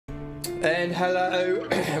And hello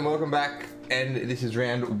and welcome back, and this is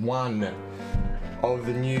round 1 of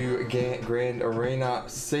the new Grand Arena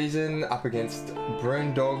season up against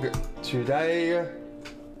Broondog today.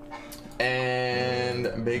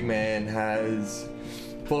 And Big Man has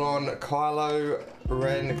full-on Kylo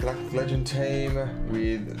ran Galactic Legend team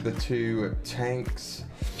with the 2 tanks.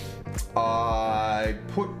 I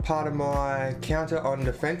put part of my counter on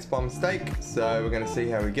defense by mistake, so we're going to see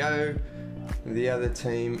how we go. The other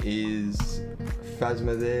team is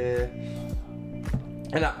Phasma there,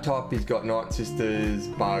 and up top he's got Night Sisters,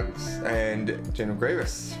 Bugs and General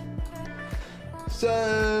Grievous.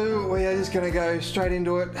 So we are just going to go straight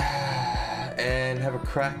into it and have a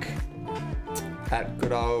crack at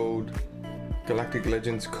good old Galactic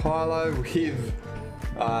Legends Kylo with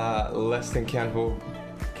less than countable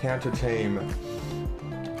counter team,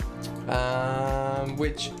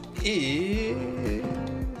 which is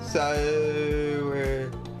so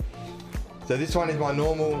this one is my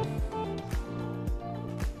normal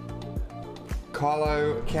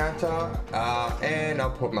Kylo counter, and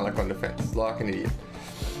I'll put Malik on defense like an idiot.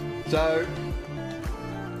 So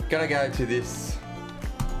gonna go to this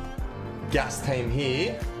GAC team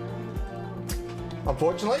here,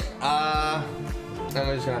 unfortunately, and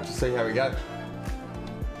we're just gonna have to see how we go.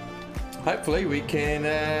 Hopefully we can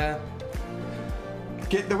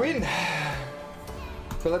get the win.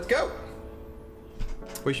 So let's go.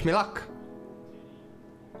 Wish me luck.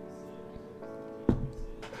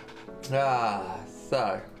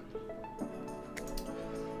 So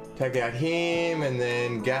take out him, and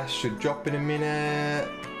then gas should drop in a minute.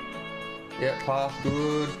 Yep, pass,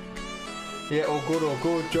 good. Yeah, all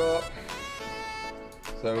good, drop.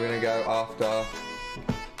 So we're gonna go after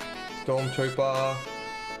Stormtrooper.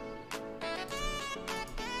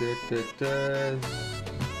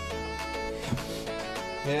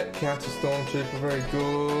 Yep, counter Stormtrooper, very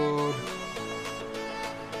good.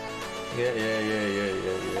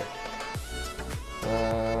 Yeah.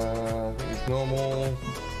 I think it's normal.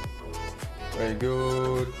 Very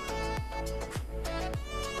good.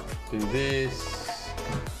 Do this.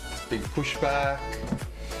 Big pushback.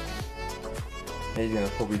 He's gonna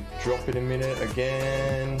probably drop in a minute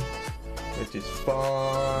again, which is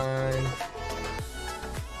fine.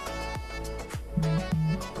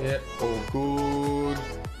 Yep, all good.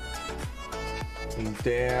 And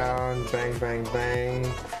down, bang, bang,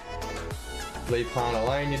 bang. Leave Han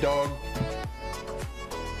alone, you dog.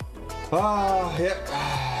 Yep.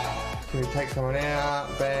 Can we take someone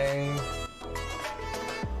out? Bang.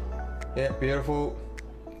 Yep, beautiful.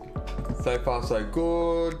 So far, so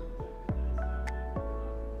good.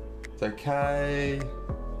 It's okay.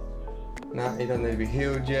 No, he doesn't need to be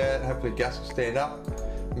healed yet. Hopefully Gas will stand up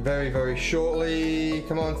very, very shortly.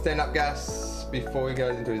 Come on, stand up, Gas, before he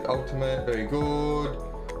goes into his ultimate. Very good.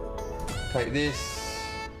 Take this.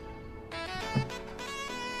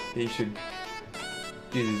 He should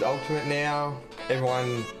use his ultimate now.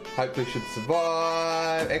 Everyone hopefully should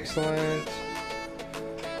survive. Excellent.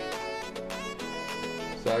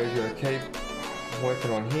 So he's gonna keep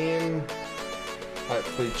working on him.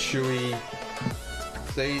 Hopefully Chewie.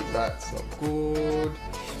 See, that's not good.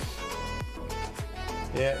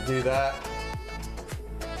 Yeah, do that.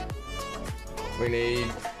 We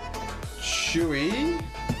need Chewie.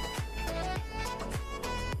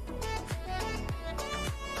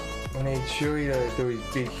 I need Chewie to do his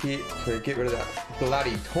big hit to get rid of that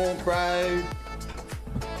bloody taunt, bro.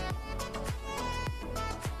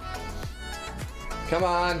 Come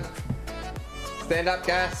on. Stand up,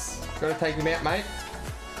 Gas. Gotta take him out, mate.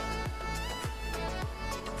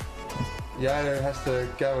 Yoda has to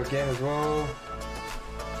go again as well.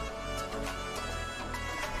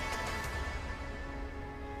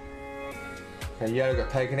 Okay, Yoda got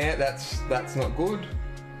taken out. That's not good.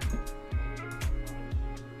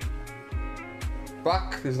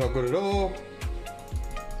 Fuck, this is not good at all.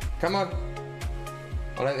 Come on.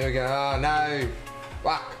 I don't think we're gonna. Oh no.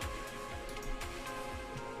 Fuck.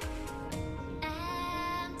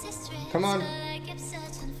 Come on.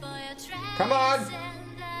 Come on.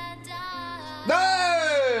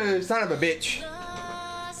 No! Son of a bitch.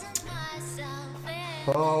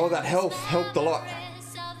 Oh, all that health helped a lot.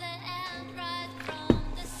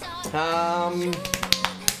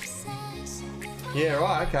 Yeah,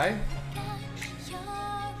 right, okay.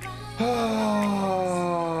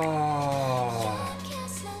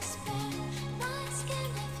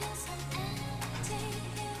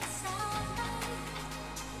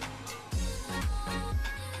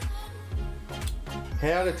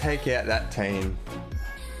 How to take out that team?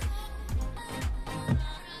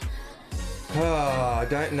 I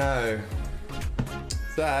don't know.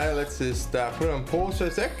 So let's just put it on pause for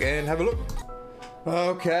a sec and have a look.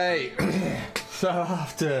 Okay, so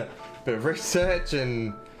after a bit of research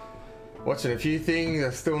and watching a few things,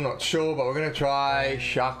 I'm still not sure, but we're gonna try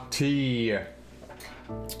Shaak Ti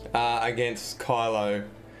against Kylo.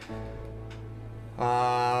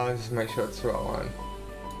 Just make sure it's the right one.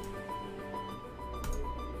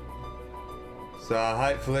 So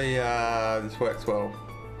hopefully this works well.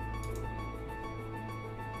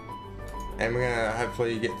 And we're gonna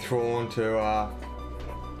hopefully get thrawn to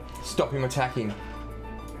stop him attacking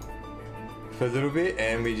for a little bit,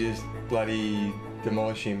 and we just bloody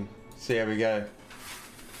demolish him. See how we go.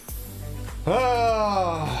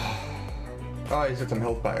 Oh, he's got some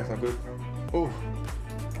health back, that's not good. Ooh.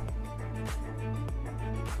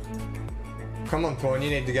 Come on, Thrawn, you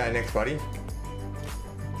need to go next, buddy.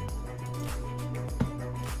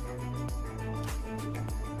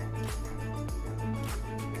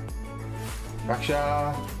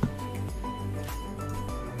 Raksha.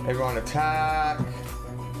 Everyone attack.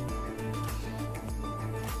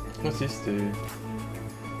 What's this do?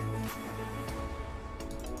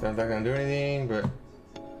 Don't think I'm gonna do anything, but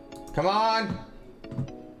come on!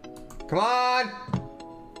 Come on!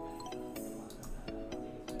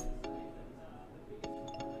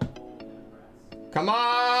 Come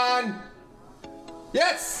on!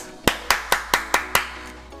 Yes!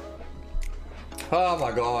 Oh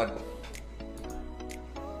my god.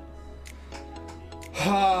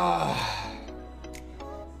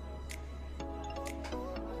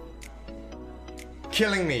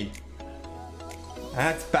 Killing me.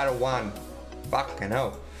 That's battle one. Fucking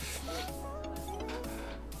hell.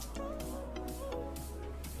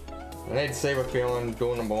 I need to see what's beyond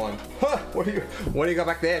door number one. Huh, what do you got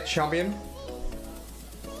back there, champion?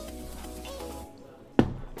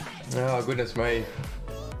 Oh goodness me.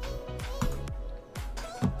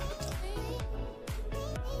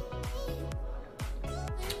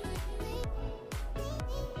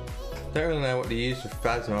 Don't really know what to use for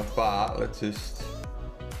Phasma, but let's just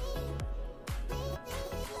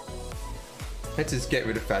get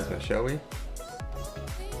rid of Phasma, shall we?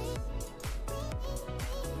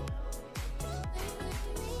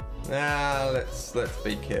 Now let's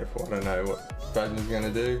be careful. I don't know what Phasma's gonna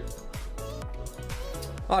do.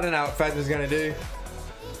 I don't know what Phasma's gonna do.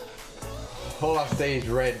 All I see is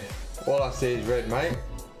red. All I see is red, mate.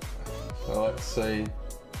 So let's see.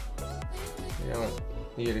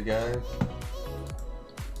 Here to go.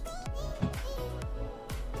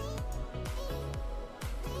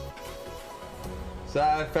 So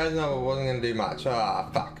Phasma wasn't going to do much. Ah,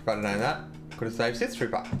 fuck, if I'd have known that, could have saved Sith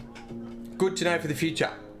Trooper. Good to know for the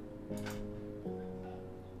future.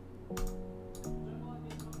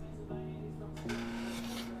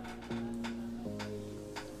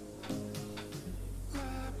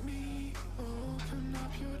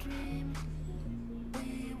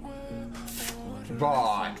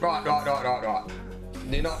 Right. Do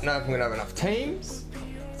not know if I'm going to have enough teams.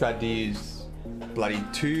 So I had to use bloody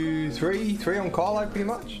 3 on Kylo pretty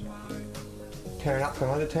much. Carrying up from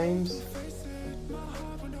other teams.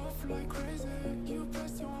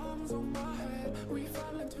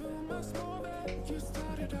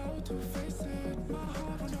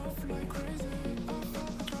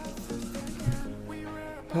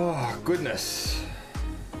 Oh, goodness.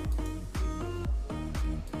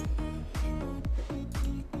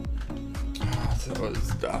 So that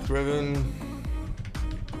was Darth Revan,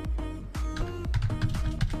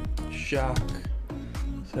 Shaak.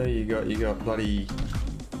 So you got bloody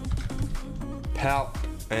Palp,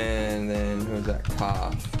 and then who was that?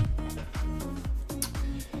 Carth.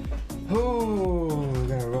 Oh,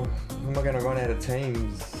 am I gonna run out of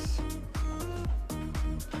teams?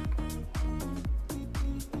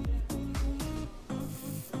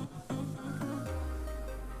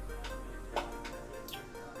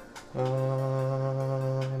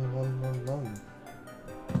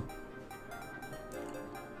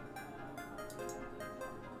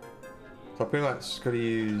 So I pretty much got to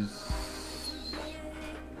use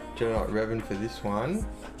Jedi Revan for this one.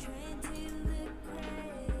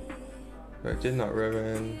 Right, Jedi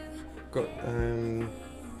Revan. Got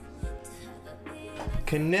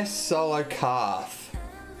Kines solo Carth.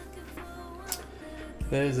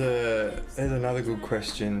 There's another good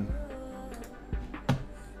question.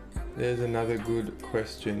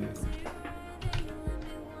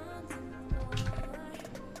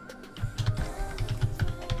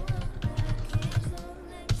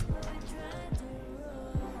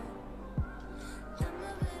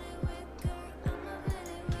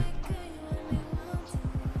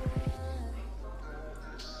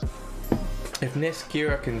 If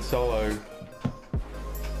Kira can solo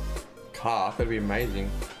Carth, that'd be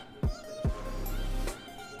amazing.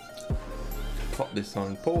 Pop this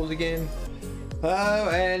on pause again. Oh,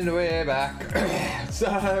 and we're back.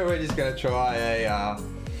 So we're just gonna try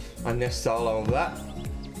a nest solo of that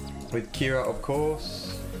with Kira, of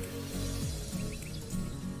course.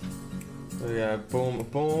 So we go boom,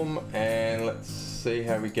 boom, and let's see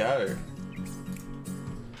how we go.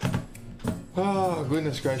 Oh,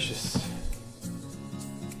 goodness gracious.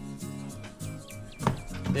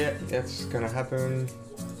 Yeah, that's gonna happen.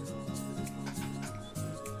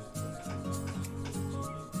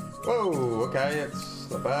 Whoa, okay, it's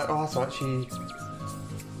not bad. Oh, so actually,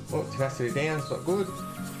 oh, tenacity down, it's not good.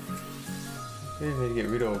 We need to get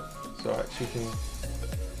rid of, so actually can.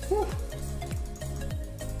 Whew.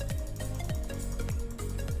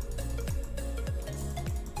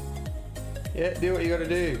 Yeah, do what you gotta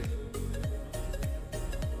do.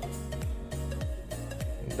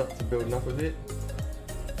 Dots are building up a bit.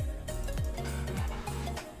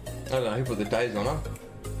 I don't know who put the days on her.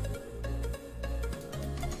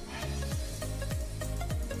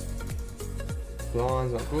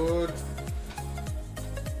 Blinds not good.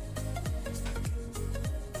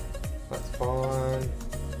 That's fine.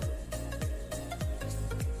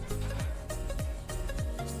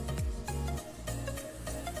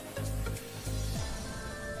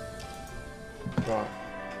 Right,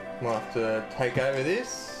 might have to take over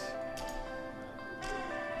this.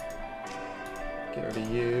 Get rid of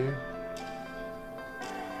you.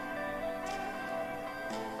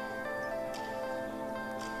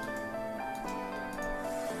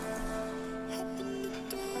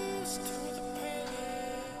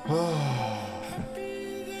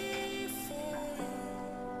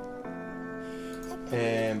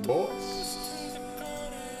 And bots.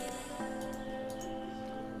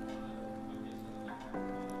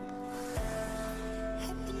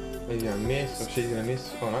 He's gonna miss, or she's gonna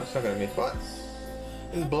miss. Oh no, she's not gonna miss. What?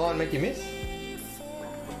 Didn't blind make you miss?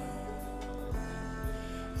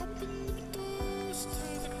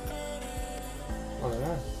 I don't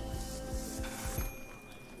know.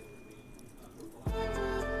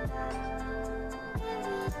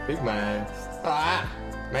 Big man. Ah!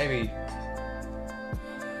 Maybe.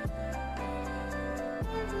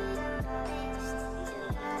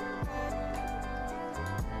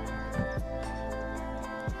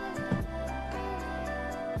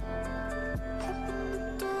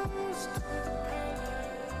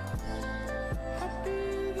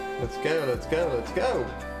 Let's go, let's go, let's go.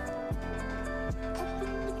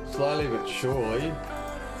 Slowly but surely.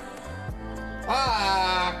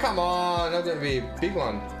 Ah, come on, that's gonna be a big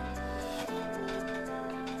one.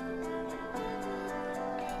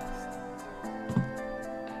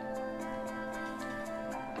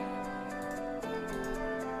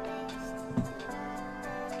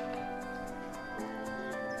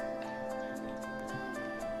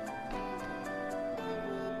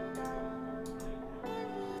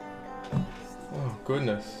 Oh,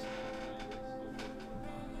 goodness.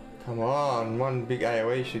 Come on, one big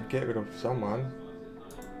AoE should get rid of someone.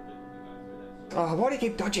 Oh, why do you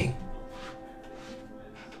keep dodging?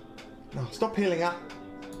 No, stop healing up.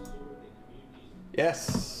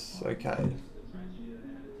 Yes, okay.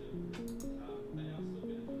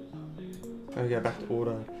 Let me go back to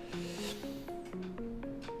auto.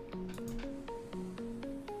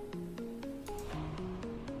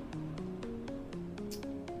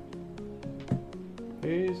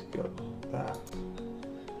 Who's got that?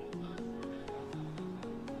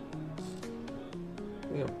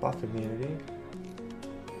 We got buff immunity.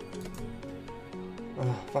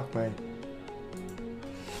 Oh, fuck me. I'm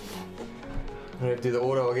gonna do the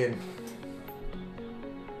auto again.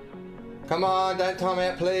 Come on, don't time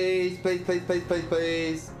out, please. Please, please, please, please,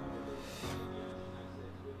 please.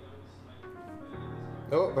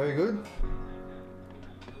 Oh, very good.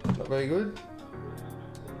 Not very good.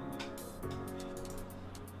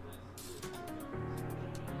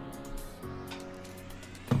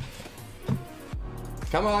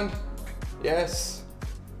 Come on. Yes.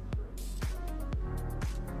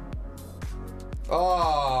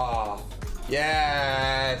 Oh,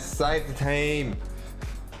 yes. Save the team.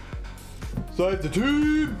 Save the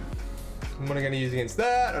team. What am I going to use against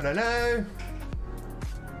that? I don't know.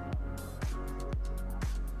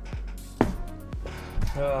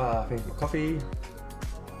 I think my coffee.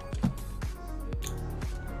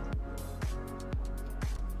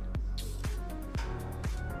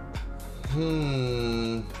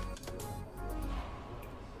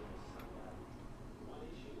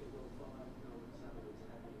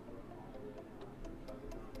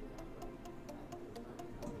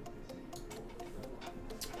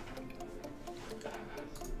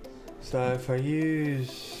 So if I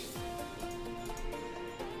use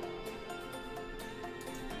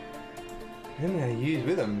I don't know how to use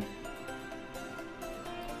with them.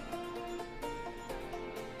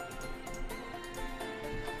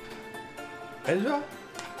 Ezra?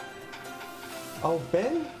 Oh,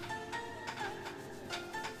 Ben?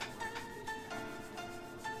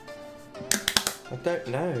 I don't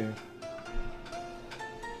know.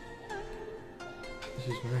 This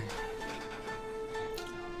is me.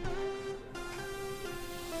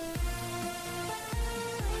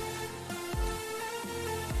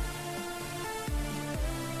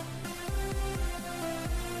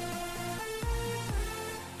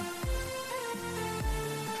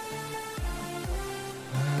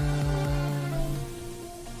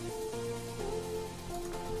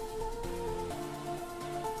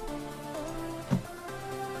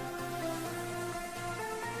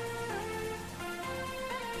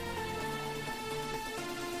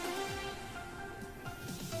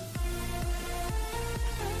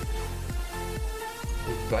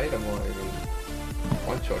 Vader might even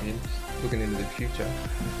one-shot him, just looking into the future.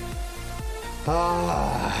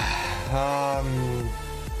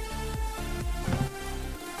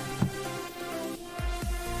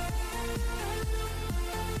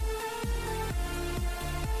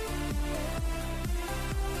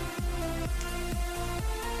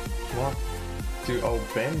 What? Do old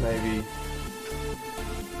Ben maybe?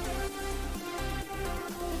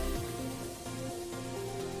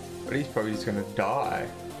 But he's probably just gonna die.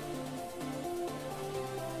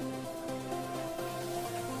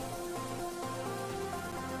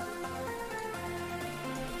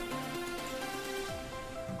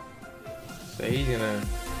 So he's gonna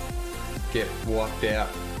get wiped out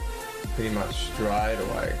pretty much straight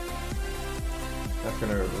away. That's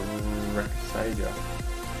gonna wreck Savior.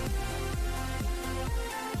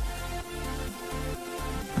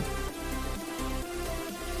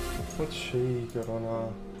 What's she got on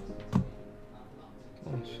her?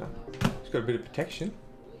 Oh, she's got a bit of protection.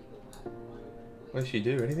 What does she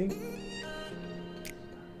do? Anything?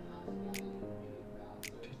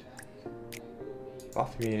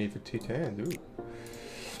 Buff immunity for 2 turns. Ooh.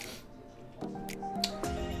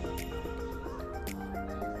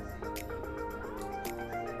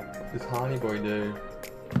 What does Honey Boy do?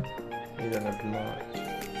 He doesn't have much.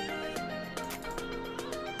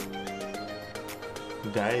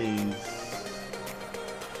 Days.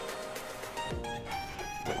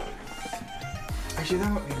 Actually,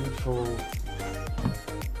 that might be good for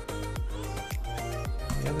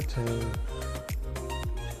the other team.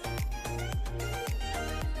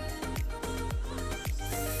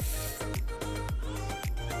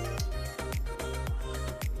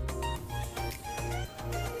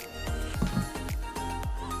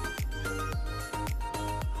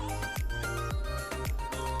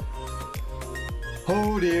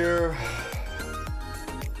 Oh dear.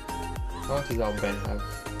 How much does old Ben have?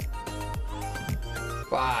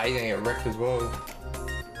 Wow, he's gonna get wrecked as well.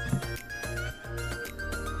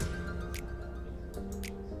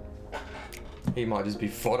 He might just be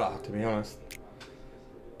fodder, to be honest.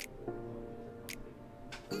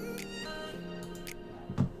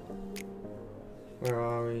 Where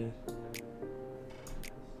are we?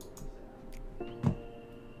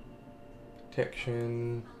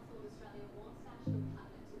 Protection.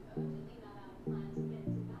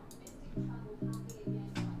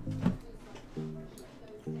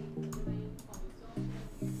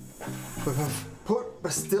 We've put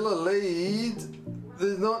Bastilla lead.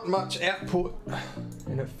 There's not much output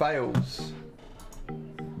and it fails.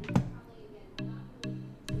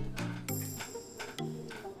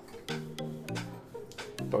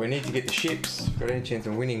 But we need to get the ships. Got any chance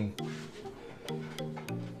of winning?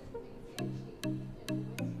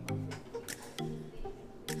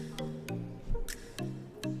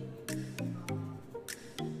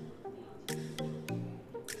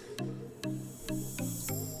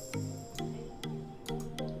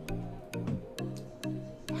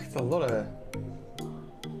 That's a lot of health.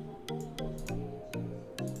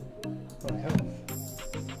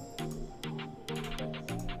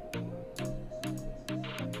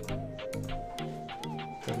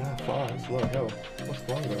 So now 5, it's a lot of health. What's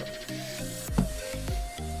the one got?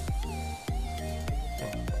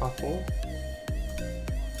 Oh, R4?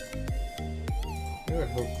 You got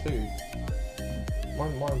health too.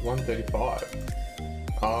 Mine's 135.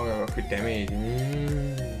 Oh, I got crit damage.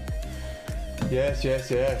 Yes, yes,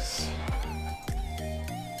 yes.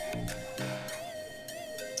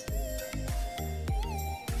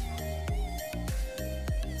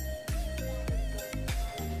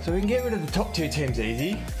 So we can get rid of the top 2 teams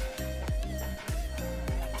easy.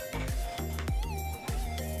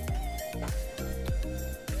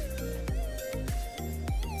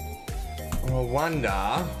 I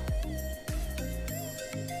wonder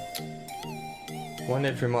Wonder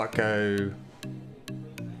if we might go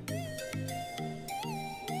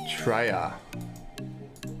Traya.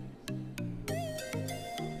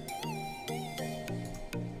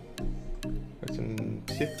 Got some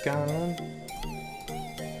Sith going on.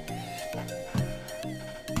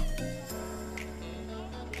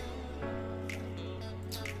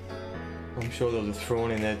 I'm sure there was a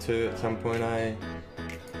thrawn in there too at some point, eh?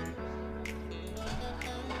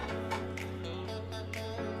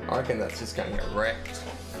 I reckon that's just going to get wrecked.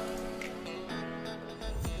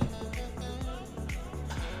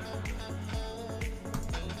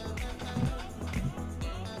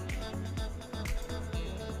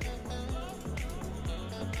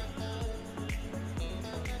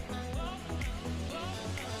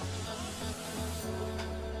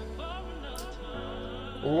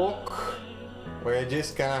 Look, we're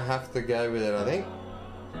just gonna have to go with it, I think.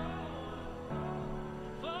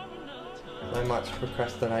 So much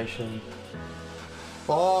procrastination.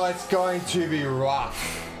 Oh, it's going to be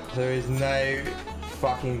rough. There is no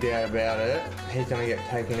fucking doubt about it. He's gonna get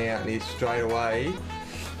taken out here straight away,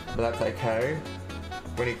 but that's okay.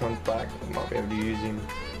 When he comes back, I might be able to use him.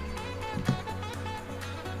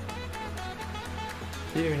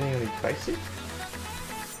 Do you do anything on his basic?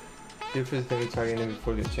 If it's never target enemy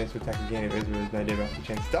before the chance to attack again, if there is no dev after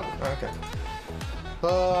chance double. Okay.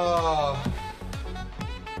 Oh.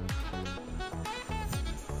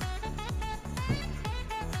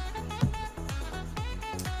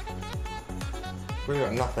 We've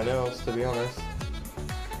got nothing else, to be honest.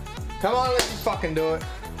 Come on, let's fucking do it.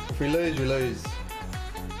 If we lose, we lose.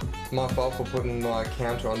 It's my fault for putting my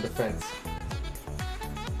counter on defense.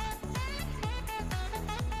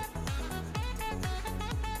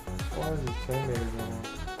 Why is he turn meters on?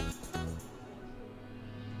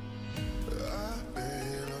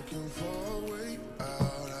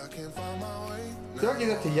 Do I give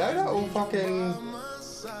that to Yoda or fucking...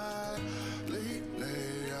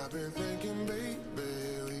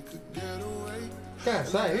 I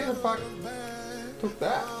was gonna say, who the fuck took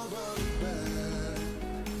that?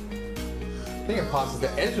 I think it passes to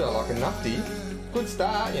Ezra like a nufty. Good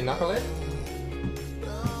start, you knucklehead.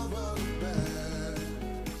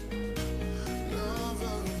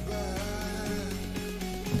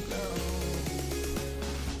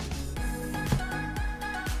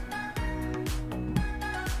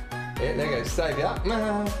 Yeah, there goes Saviour.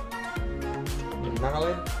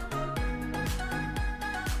 Knucklehead.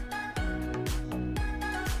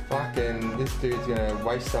 Fucking, this dude's gonna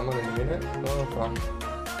waste someone in a minute. Oh fuck.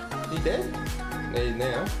 He dead? No, he's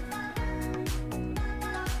now.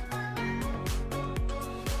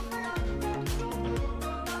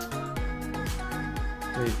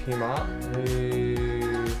 Leave him up.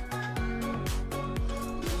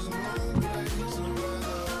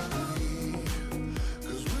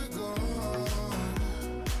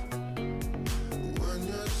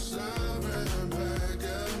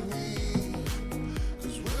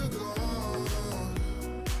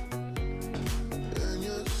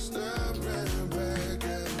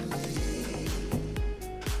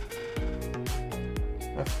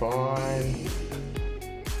 That's fine.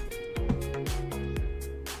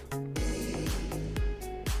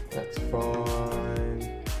 That's fine.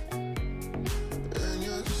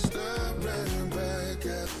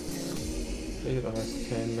 Look at the last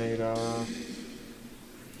 10 meter.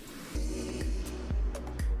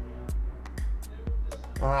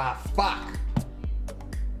 Ah, fuck!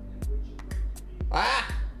 Ah!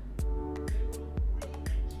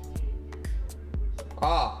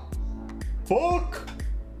 Ah! Fuck!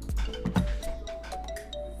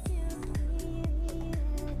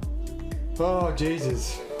 Oh,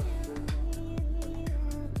 Jesus.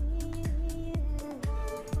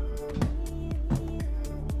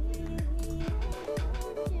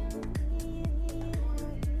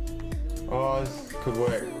 Oh, this could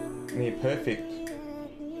work near perfect.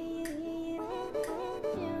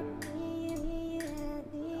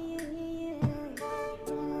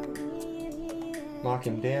 Mark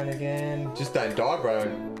him down again. Just don't die,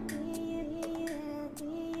 bro.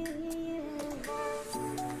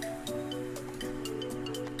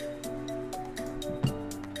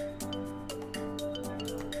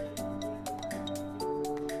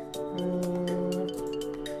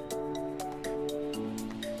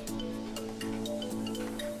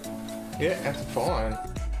 Yeah, that's fine.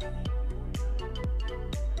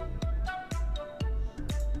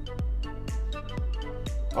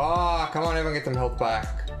 Oh, come on, everyone get some health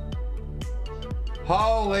back.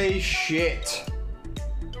 Holy shit.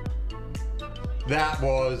 That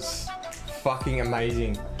was fucking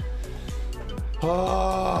amazing.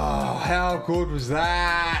 Oh, how good was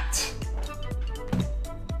that?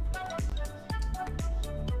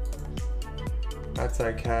 That's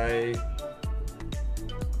okay.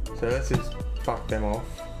 So let's just fuck them off.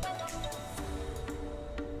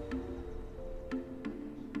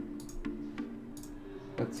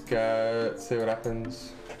 Let's go, let's see what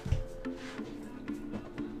happens.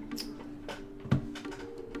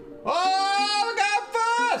 Oh, we're going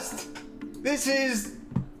first! This is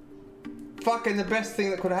fucking the best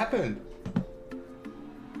thing that could have happened.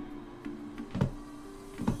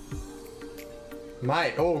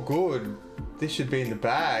 Mate, all good. This should be in the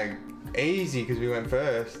bag. Easy, because we went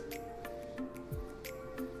first.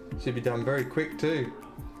 Should be done very quick too.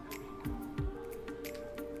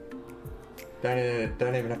 Don't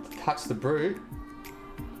even have to touch the brute.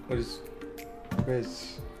 We'll just...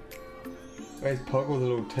 Where's Poggle, the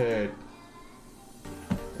little turd?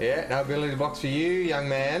 Yeah, no ability box for you, young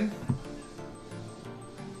man.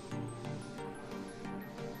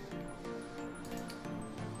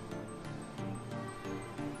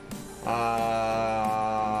 Oh,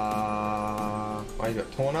 you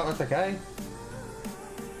got torn up, that's okay.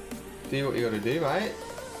 Do what you gotta do, mate.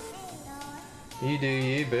 You do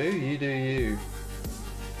you, boo, you do you.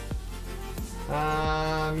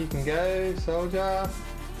 You can go, soldier.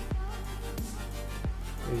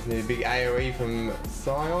 There's the big AoE from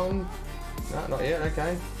Scion. No, not yet,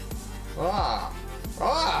 okay.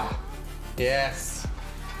 Yes.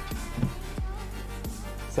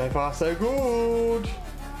 So far, so good.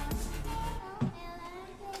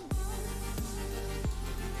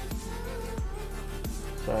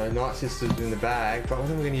 So Night Sister's in the bag, but what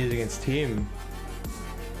are we going to use against him?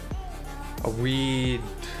 A weird...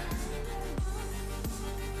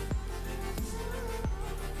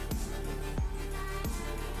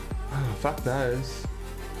 Oh, fuck knows.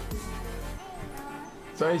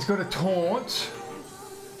 So he's got a taunt.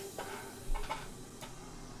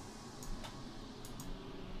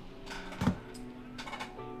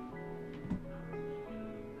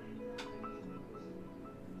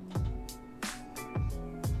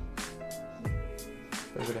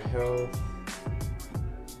 A bit of health.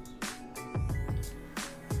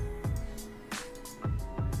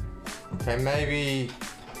 Okay, maybe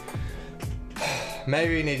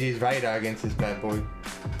we need to use Vader against this bad boy.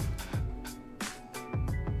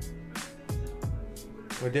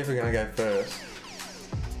 We're definitely gonna go first.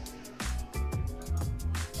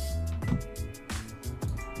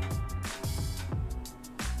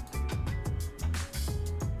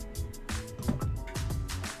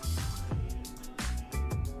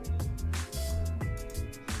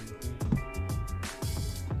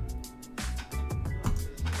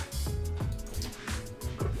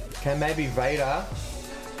 Okay, maybe Vader.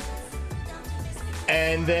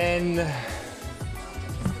 And then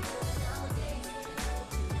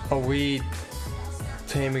a weird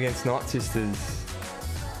team against Night Sisters.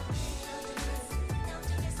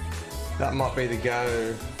 That might be the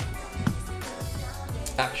go.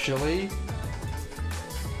 Actually.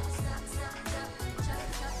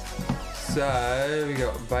 So we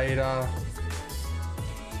got Vader.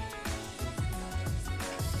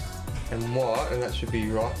 And what? And that should be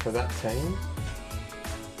right for that team.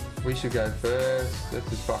 We should go first. Let's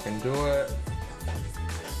just fucking do it.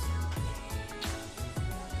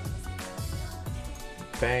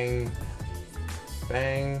 Bang.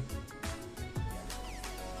 Bang.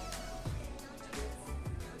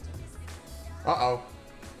 Uh-oh.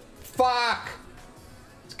 Fuck!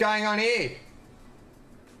 What's going on here?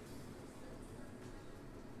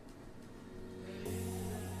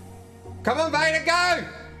 Come on, Vader, go!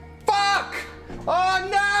 Fuck! Oh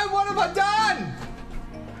no, what have I done?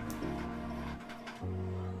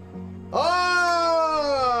 Oh,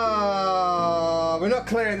 we're not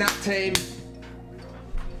clearing that team.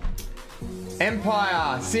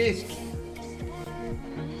 Empire, Sith.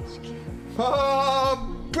 Oh,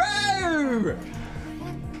 bro!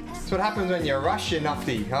 That's what happens when you rush your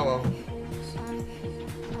nufty. Oh well.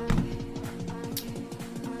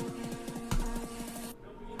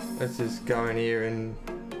 Let's just go in here and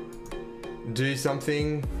do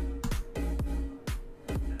something.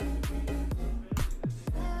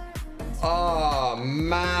 Oh,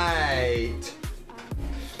 mate.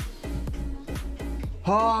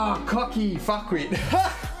 Oh, cocky fuckwit.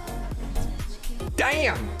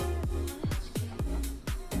 Damn.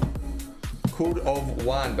 Could have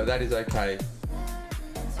won, but that is okay.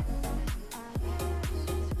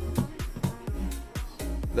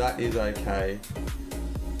 That is okay.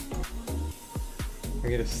 We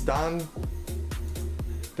get a stun.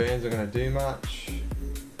 Burns are gonna do much.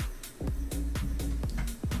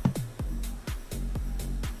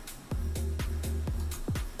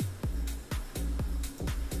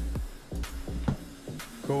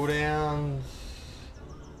 Cooldowns.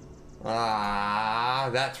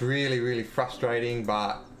 That's really frustrating,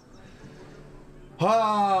 but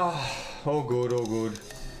all good, all good.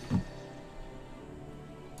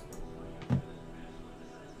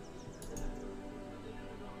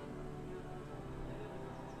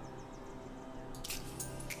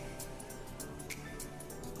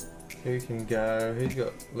 Who can go? Who's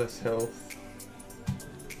got less health?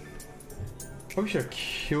 Probably should have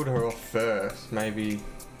killed her off first, maybe.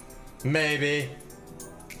 Maybe.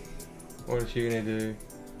 What is she gonna do?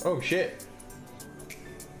 Oh shit.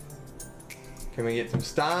 Can we get some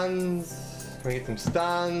stuns? Can we get some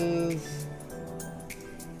stuns?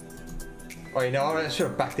 Oh, you know what? I should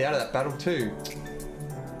have backed out of that battle too.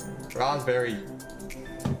 Raspberry.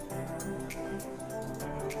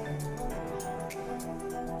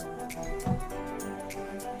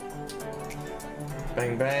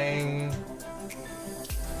 Bang bang.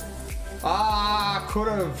 Could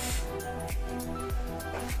have.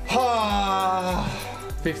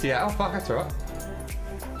 58. Oh fuck, that's alright.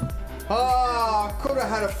 Could have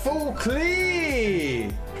had a full clear.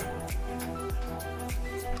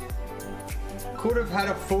 Could have had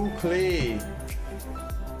a full clear.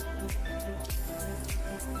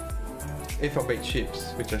 If I beat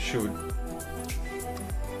ships, which I should.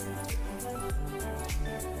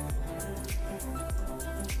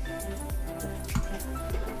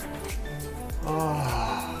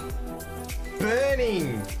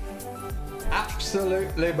 Burning!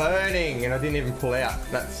 Absolutely burning! And I didn't even pull out.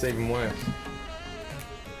 That's even worse.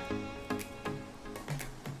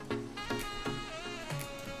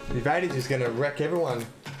 Vader's just gonna wreck everyone.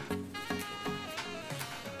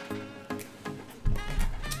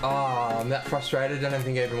 I'm that frustrated. I don't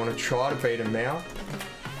think I even want to try to beat him now.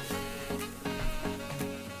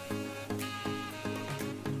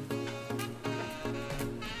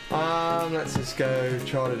 Let's just go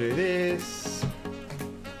try to do this.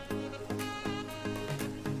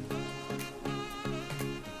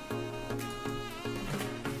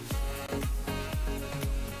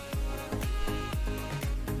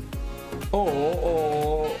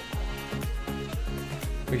 Or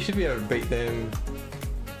we should be able to beat them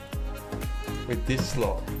with this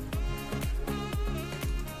slot.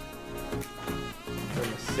 From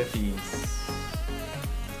the Seppies.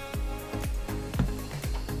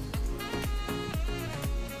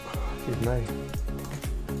 Good mate.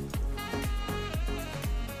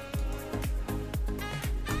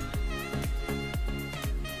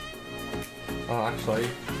 Oh, actually, I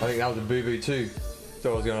think that was a boo-boo too.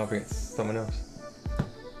 So I was going up against someone else.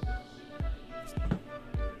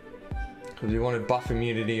 Because you wanted buff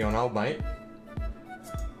immunity on old mate.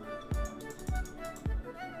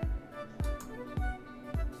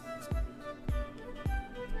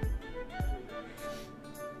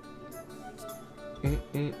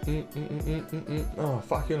 Oh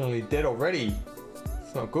fuck, you're nearly dead already.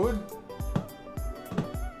 It's not good.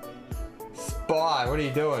 Spy, what are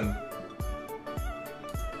you doing?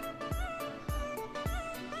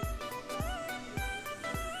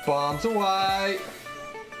 Bombs away.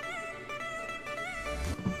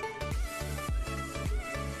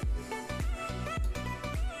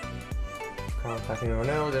 Can't attack anyone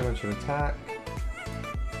else, everyone should attack.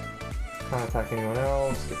 Can't attack anyone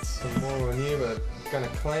else, get some more on you, but gonna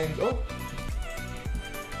claim.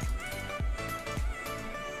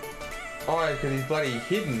 Oh, because he's bloody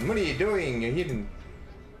hidden. What are you doing? You're hidden.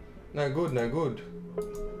 No good, no good.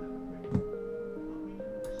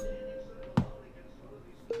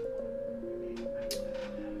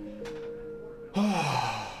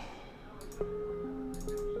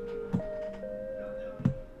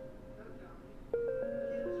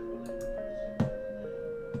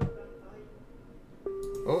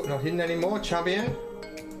 Oh, not hidden anymore, champion.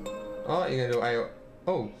 Oh, you're gonna do AO.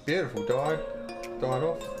 Oh, beautiful, died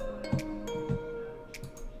off.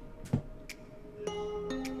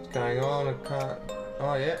 What's going on? I can't.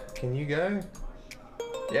 Oh yeah, can you go?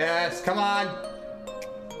 Yes, come on.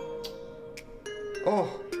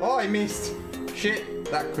 Oh, he missed. Shit,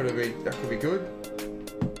 that could be good.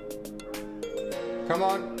 Come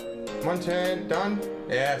on, one turn, done.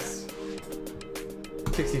 Yes.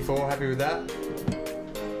 64, happy with that.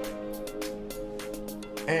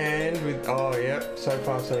 And with, oh yep, so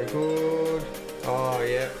far so good. Oh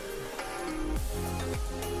yep.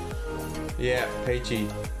 Yeah, peachy.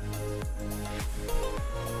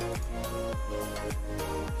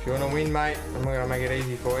 If you want to win, mate, I'm not going to make it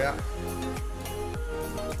easy for you.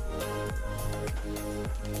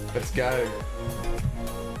 Let's go.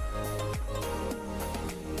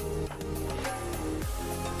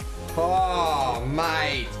 Oh,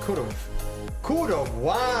 mate, could have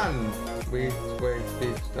won with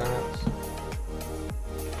these donuts.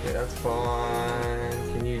 Yeah, that's fine.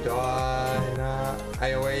 Can you die? Nah.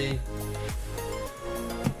 AoE.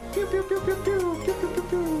 Pew, pew, pew, pew, pew, pew, pew, pew,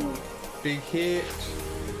 pew. Big hit.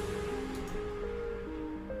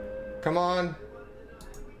 Come on.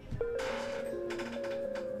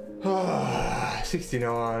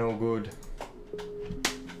 69, all good.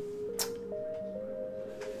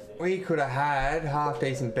 We could have had half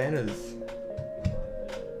decent banners.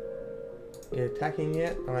 You attacking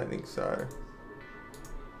yet? I don't think so.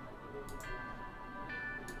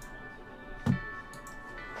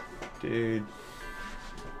 Dude.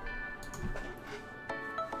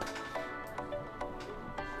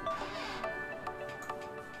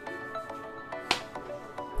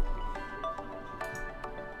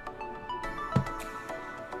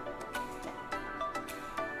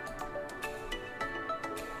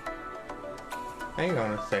 Hang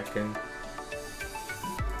on a second.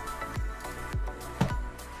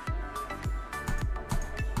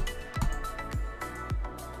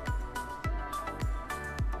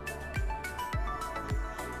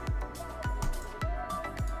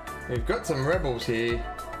 We've got some rebels here.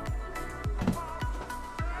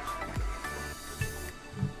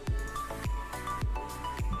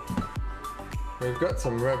 We've got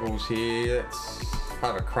some rebels here. Let's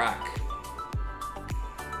have a crack.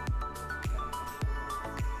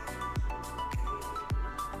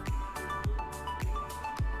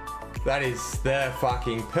 That is the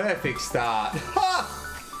fucking perfect start. Ha!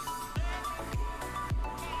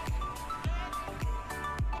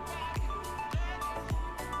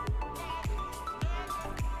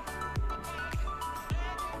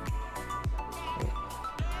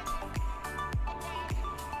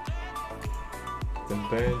 Some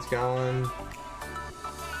burns going.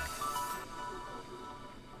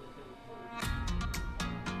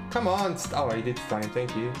 Come on. Oh, he did stun him.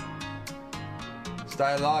 Thank you.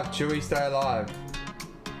 Stay alive, Chewie, stay alive.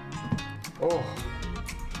 Oh.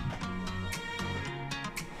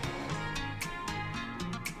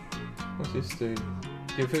 What's this do?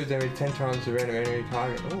 Defuse damage 10 times the random enemy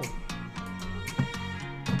target. Oh.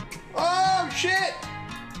 Oh, shit!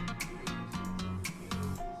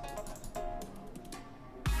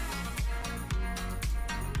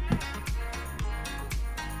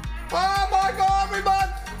 Oh my god, we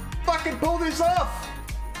might fucking pull this off!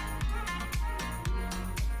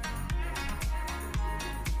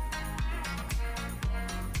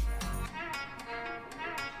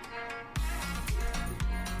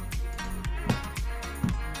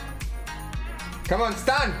 Come on,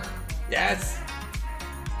 stun! Yes!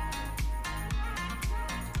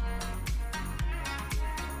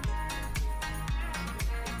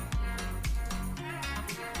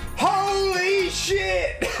 Holy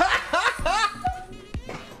shit!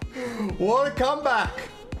 What a comeback!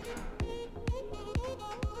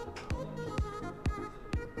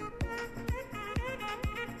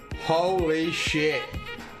 Holy shit!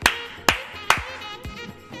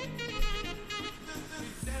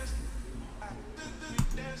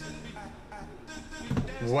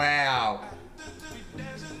 Wow.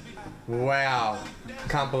 Wow.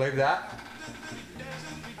 Can't believe that.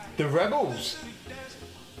 The Rebels.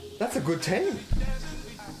 That's a good team.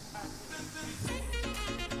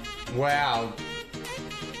 Wow.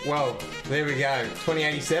 Well, there we go.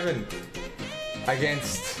 2087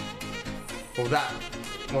 against... Well, that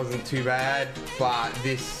wasn't too bad, but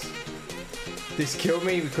this killed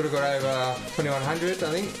me. We could have got over 2100,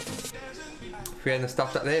 I think, if we hadn't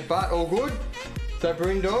stuffed up there, but all good. So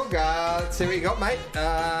Broondog, let's see what you got, mate.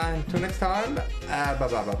 Until next time, bye bye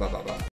bye bye bye bye.